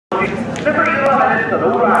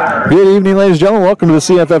Good evening, ladies and gentlemen. Welcome to the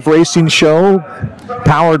CFF Racing Show,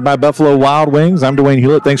 powered by Buffalo Wild Wings. I'm Dwayne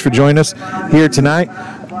Hewlett. Thanks for joining us here tonight.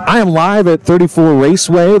 I am live at 34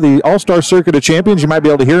 Raceway, the All-Star Circuit of Champions. You might be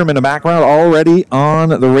able to hear them in the background already on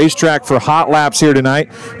the racetrack for hot laps here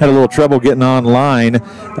tonight. Had a little trouble getting online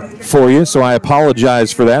for you, so I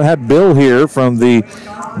apologize for that. Had Bill here from the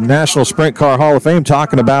National Sprint Car Hall of Fame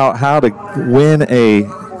talking about how to win a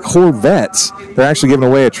Corvette. They're actually giving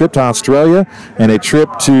away a trip to Australia and a trip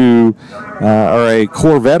to or a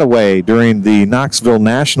Corvette away during the Knoxville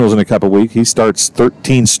Nationals in a couple weeks. He starts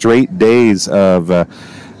 13 straight days of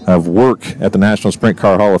work at the National Sprint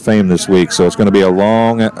Car Hall of Fame this week, so it's going to be a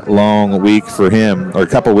long week for him, or a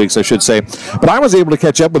couple weeks I should say. But I was able to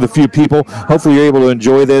catch up with a few people. Hopefully you're able to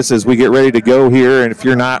enjoy this as we get ready to go here, and if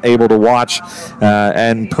you're not able to watch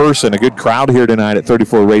in person, a good crowd here tonight at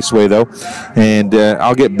 34 Raceway though, and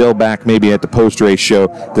I'll get Bill back maybe at the post-race show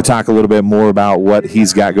to talk a little bit more about what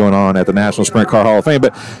he's got going on at the National Sprint Car Hall of Fame.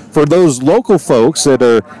 But for those local folks that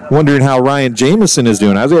are wondering how Ryan Jamison is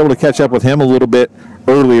doing, I was able to catch up with him a little bit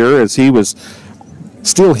earlier as he was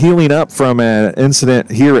still healing up from an incident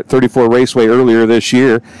here at 34 Raceway earlier this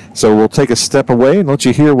year. So we'll take a step away and let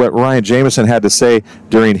you hear what Ryan Jamison had to say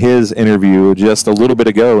during his interview just a little bit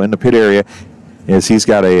ago in the pit area, as he's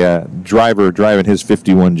got a driver driving his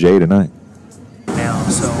 51J tonight. Now,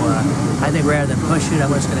 so I think rather than push it,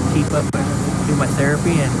 I'm just going to keep up and do my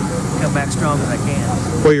therapy and come back strong as I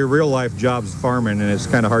can. Well, your real life job's farming, and it's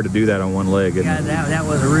kind of hard to do that on one leg. Yeah, that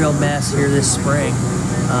was a real mess here this spring.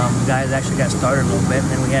 Guys actually got started a little bit, and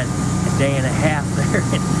then we had a day and a half there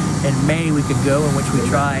in May we could go, in which we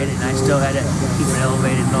tried, and I still had to keep it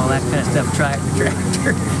elevated and all that kind of stuff, try it in the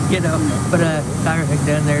tractor, you know. But got everything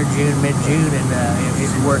done there mid-June, and it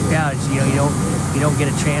worked out. It's, you know, you don't get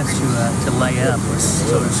a chance to lay up,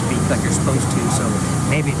 so to speak, like you're supposed to. So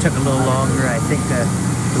maybe it took a little longer. I think the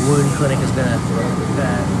wound clinic is going to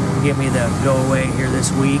give me the go away here this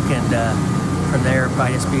week, and from there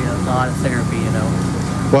probably just be a lot of therapy, you know.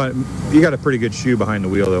 Well, you got a pretty good shoe behind the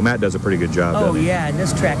wheel, though. Matt does a pretty good job. Oh yeah, and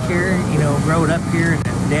this track here, you know, growing up here, and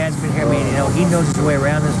Dad's been here. I mean, you know, he knows his way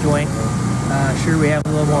around this joint. Sure, we have a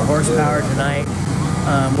little more horsepower tonight.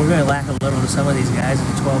 We're going to lack a little to some of these guys in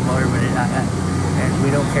the 12 motor, but and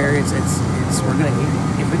we don't care. We're going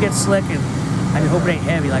to, if we get slick, and I hope it ain't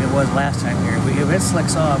heavy like it was last time here. If it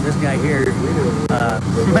slicks off, this guy here,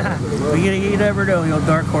 you never know. You know,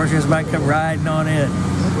 dark horses might come riding on in.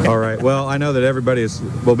 All right. Well, I know that everybody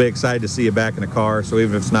will be excited to see you back in the car. So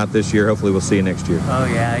even if it's not this year, hopefully we'll see you next year. Oh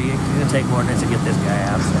yeah, you're gonna take more than this to get this guy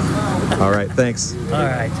out. So. All right. Thanks. All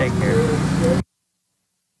right. Take care.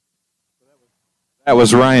 That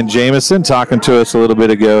was Ryan Jamison talking to us a little bit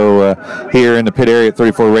ago here in the pit area at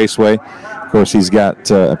 34 Raceway. Of course, he's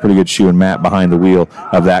got a pretty good shoe and Matt behind the wheel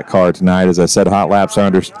of that car tonight. As I said, hot laps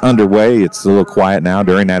are underway. It's a little quiet now.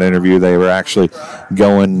 During that interview, they were actually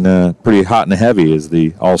going pretty hot and heavy as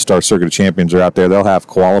the All-Star Circuit of Champions are out there. They'll have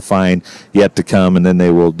qualifying yet to come, and then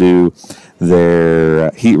they will do their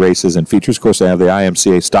heat races and features. Of course, they have the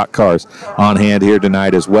IMCA stock cars on hand here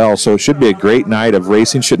tonight as well. So it should be a great night of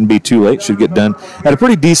racing. Shouldn't be too late. Should get done at a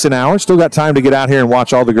pretty decent hour. Still got time to get out here and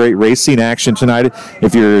watch all the great racing action tonight.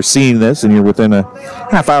 If you're seeing this and you're within a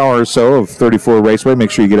half hour or so of 34 Raceway, make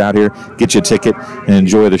sure you get out here, get you a ticket, and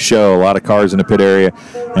enjoy the show. A lot of cars in the pit area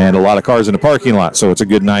and a lot of cars in the parking lot. So it's a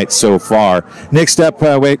good night so far. Next up,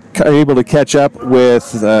 we're able to catch up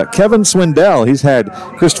with Kevin Swindell. He's had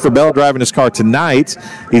Christopher Bell driving his car tonight.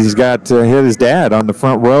 He's got his dad on the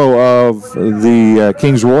front row of the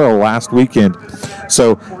Kings Royal last weekend.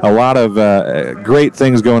 So a lot of great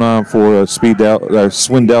things going on for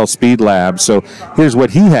Swindell Speed Lab. So here's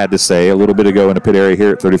what he had to say a little bit ago in the pit area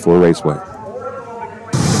here at 34 Raceway.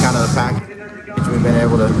 Kind of the package we've been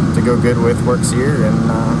able to go good with works here, and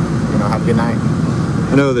you know, have a good night.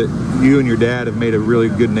 I know that you and your dad have made a really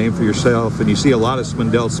good name for yourself, and you see a lot of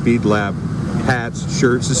Swindell Speed Lab hats,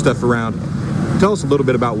 shirts, and stuff around. Tell us a little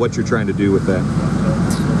bit about what you're trying to do with that.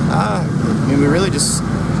 I mean, we really just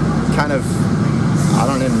kind of, I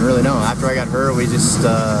don't even really know. After I got hurt, we just,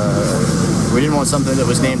 we didn't want something that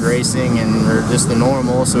was named racing and or just the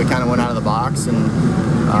normal, so we kind of went out of the box, and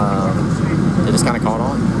it just kind of caught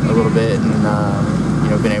on a little bit, and you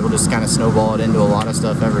know, been able to just kind of snowball it into a lot of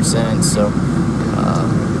stuff ever since. So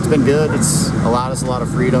it's been good. It's allowed us a lot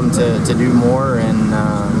of freedom to do more, and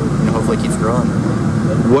you know, hopefully it keeps growing.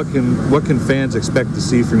 What can fans expect to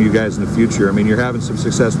see from you guys in the future? I mean, you're having some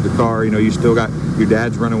success with the car. You know, you still got your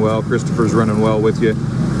dad's running well, Christopher's running well with you.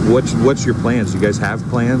 What's your plans? Do you guys have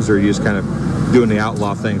plans, or are you just kind of doing the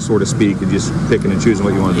outlaw thing, so to speak, and just picking and choosing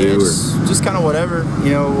what you want to do? Or? Just kind of whatever.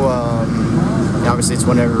 You know, obviously it's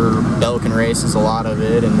whenever Bell can race is a lot of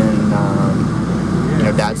it, and then you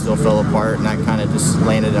know, Dad still fell apart, and that kind of just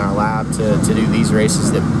landed in our lap to do these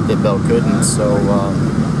races that Bell couldn't. So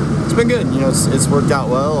it's been good. You know, it's worked out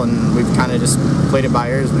well, and we've kind of just played it by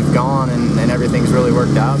ear as we've gone, and everything's really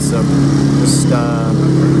worked out. So just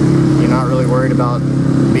you're not really worried about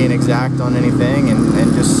being exact on anything,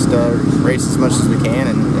 and just race as much as we can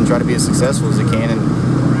and try to be as successful as we can.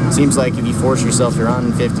 And it seems like if you force yourself to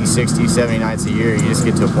run 50, 60, 70 nights a year, you just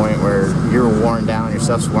get to a point where you're worn down, your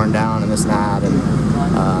stuff's worn down, and this and that, and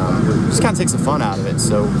it just kind of takes the fun out of it.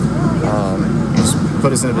 So just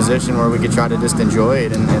put us in a position where we could try to just enjoy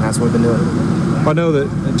it, and that's what we've been doing. I know that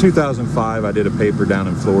in 2005 I did a paper down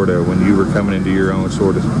in Florida when you were coming into your own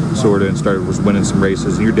sort of and was winning some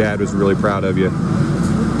races, and your dad was really proud of you.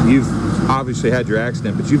 You've obviously had your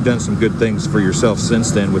accident, but you've done some good things for yourself since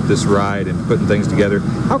then with this ride and putting things together.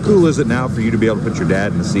 How cool is it now for you to be able to put your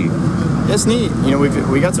dad in the seat? It's neat. You know,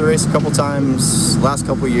 we got to race a couple times last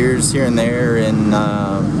couple years here and there, and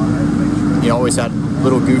you know, always had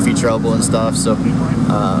little goofy trouble and stuff. So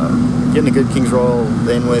getting a good Kings Royal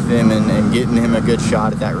in with him and getting him a good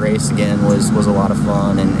shot at that race again was a lot of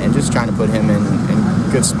fun, and just trying to put him in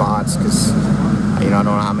good spots, because you know, I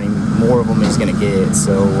don't know how many more of them he's going to get.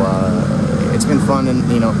 So it's been fun, and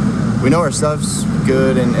you know, we know our stuff's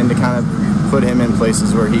good, and to kind of put him in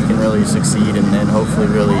places where he can really succeed and hopefully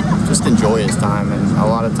really just enjoy his time. And a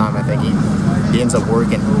lot of time I think he ends up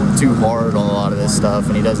working too hard on a lot of this stuff,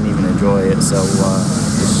 and he doesn't even enjoy it. So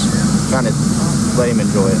just trying to let him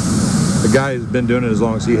enjoy it. The guy who's been doing it as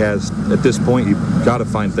long as he has, at this point, you've got to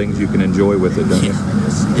find things you can enjoy with it, don't you?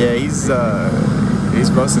 Yeah, he's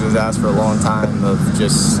busted his ass for a long time of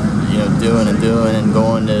just, you know, doing and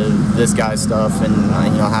going to this guy's stuff, and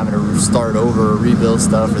you know, having to start over or rebuild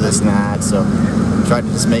stuff or this and that. So tried to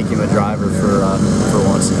just make him a driver for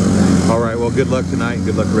once. All right, well, good luck tonight, and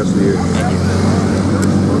good luck the rest of the year. Thank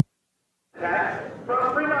you.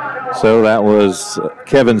 So that was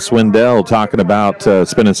Kevin Swindell talking about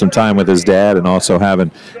spending some time with his dad, and also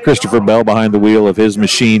having Christopher Bell behind the wheel of his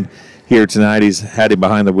machine here tonight. He's had him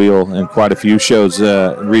behind the wheel in quite a few shows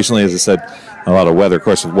recently. As I said, a lot of weather. Of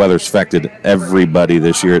course, the weather's affected everybody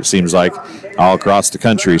this year, it seems like, all across the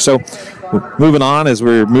country. So moving on, as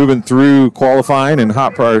we're moving through qualifying and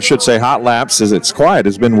hot laps, as it's quiet.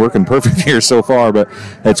 It's been working perfect here so far, but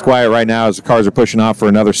it's quiet right now as the cars are pushing off for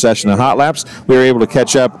another session of hot laps. We were able to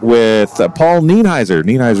catch up with Paul Nienhiser.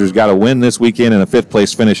 Nienhiser's got a win this weekend and a 5th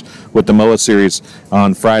place finish with the MOA Series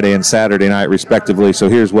on Friday and Saturday night, respectively. So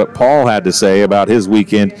here's what Paul had to say about his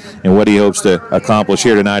weekend and what he hopes to accomplish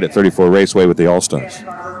here tonight at 34 Raceway with the All-Stars.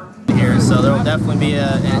 Here, so there will definitely be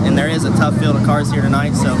and there is a tough field of cars here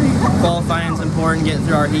tonight, so qualifying is important, getting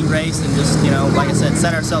through our heat race, and just, you know, like I said,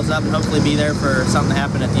 set ourselves up and hopefully be there for something to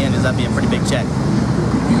happen at the end, because that'd be a pretty big check.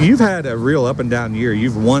 You've had a real up and down year.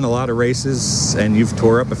 You've won a lot of races, and you've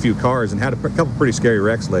tore up a few cars and had a couple pretty scary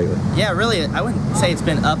wrecks lately. Yeah, really, I wouldn't say it's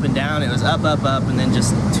been up and down. It was up, and then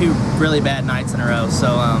just 2 really bad nights in a row.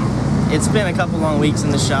 So it's been a couple long weeks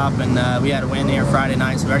in the shop, and we had a win here Friday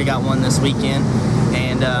night, so we already got one this weekend,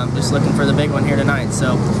 and just looking for the big one here tonight.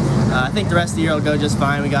 So I think the rest of the year will go just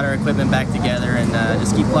fine. We got our equipment back together, and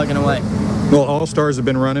just keep plugging away. Well, All-Stars have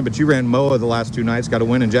been running, but you ran MOA the last 2 nights, got a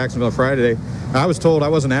win in Jacksonville Friday. I was told, I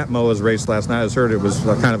wasn't at MOA's race last night, I was heard it was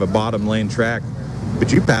kind of a bottom lane track,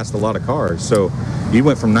 but you passed a lot of cars. So you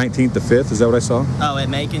went from 19th to 5th, is that what I saw? Oh, at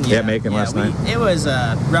Macon? Yeah, at Macon last night. It was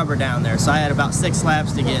rubber down there, so I had about 6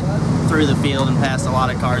 laps to get through the field and passed a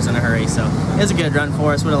lot of cars in a hurry. So it was a good run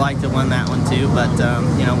for us. Would have liked to have won that one too, but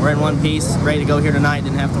you know, we're in one piece, ready to go here tonight.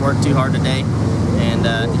 Didn't have to work too hard today, and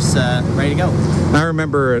just ready to go. I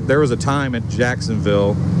remember there was a time at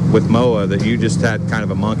Jacksonville with MOA that you just had kind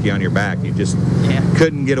of a monkey on your back. You just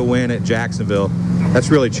couldn't get a win at Jacksonville. That's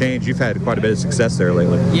really changed. You've had quite a bit of success there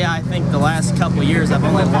lately. Yeah, I think the last couple of years I've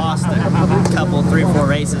only lost a couple, 3 or 4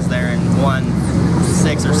 races there and won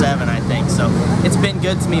 6 or 7, I think. So it's been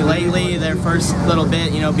good to me lately. Their first little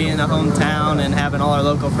bit, you know, being a hometown and having all our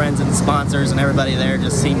local friends and sponsors and everybody there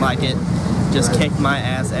just seemed like it just kicked my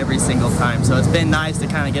ass every single time. So it's been nice to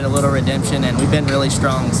kind of get a little redemption, and we've been really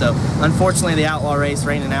strong. So unfortunately the Outlaw race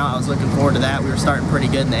raining out, I was looking forward to that. We were starting pretty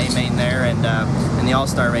good in the A-Main there, and the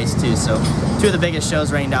All-Star race too. So 2 of the biggest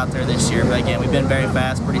shows rained out there this year. But again, we've been very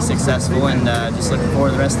fast, pretty successful, and just looking forward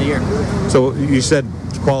to the rest of the year. So you said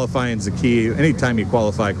qualifying is the key. Anytime you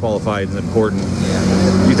qualify is important.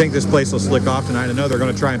 Yeah. You think this place will slick off tonight? I know they're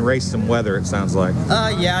going to try and race some weather, it sounds like.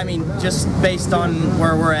 Yeah, I mean, just based on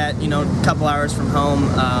where we're at, you know, a couple hours from home,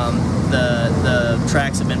 the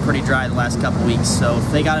tracks have been pretty dry the last couple weeks. So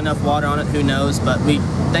if they got enough water on it, who knows? But we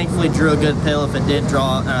thankfully drew a good pill if it did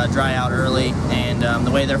dry out early. And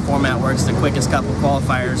the way their format works, the quickest couple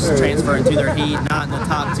qualifiers transfer into their heat, not in the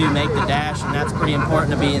top 2 make the dash, and that's pretty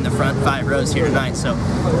important to be in the front 5 rows here tonight. So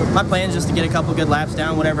my plan is just to get a couple good laps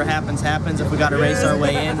down. Whatever happens, happens. If we got to race our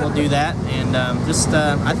way in, we'll do that. And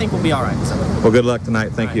I think we'll be all right. So. Well, good luck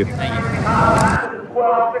tonight. Thank you. Thank you.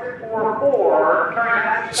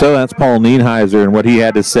 So that's Paul Nienhiser and what he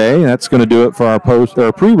had to say. That's going to do it for our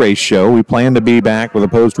pre-race show. We plan to be back with a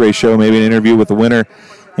post-race show, maybe an interview with the winner,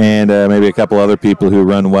 and maybe a couple other people who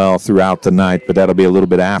run well throughout the night, but that'll be a little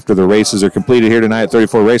bit after the races are completed here tonight at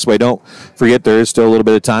 34 Raceway. Don't forget, there is still a little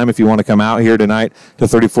bit of time if you want to come out here tonight to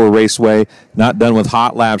 34 Raceway. Not done with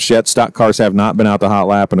hot laps yet. Stock cars have not been out to hot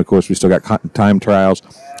lap, and of course we still got time trials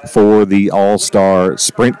for the All-Star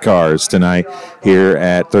Sprint cars tonight here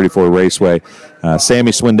at 34 Raceway.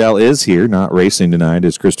 Sammy Swindell is here, not racing tonight,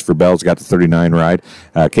 as Christopher Bell's got the 39 ride.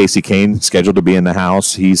 Casey Kane scheduled to be in the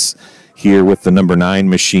house. He's here with the number 9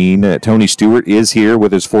 machine. Tony Stewart is here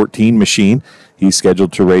with his 14 machine. He's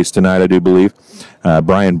scheduled to race tonight, I do believe.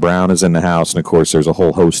 Brian Brown is in the house, and of course there's a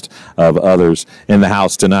whole host of others in the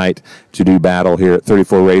house tonight to do battle here at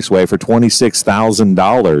 34 Raceway for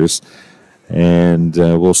 $26,000. And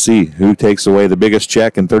we'll see who takes away the biggest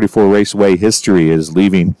check in 34 Raceway history is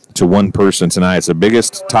leaving to one person tonight. It's the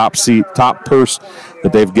biggest top purse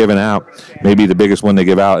that they've given out, maybe the biggest one they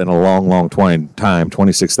give out in a long, long time.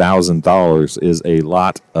 $26,000 is a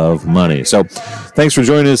lot of money. So thanks for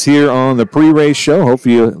joining us here on the pre-race show. Hope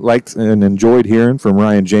you liked and enjoyed hearing from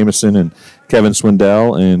Ryan Jamison and Kevin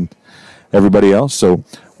Swindell and everybody else. So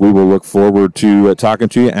we will look forward to talking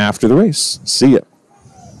to you after the race. See ya.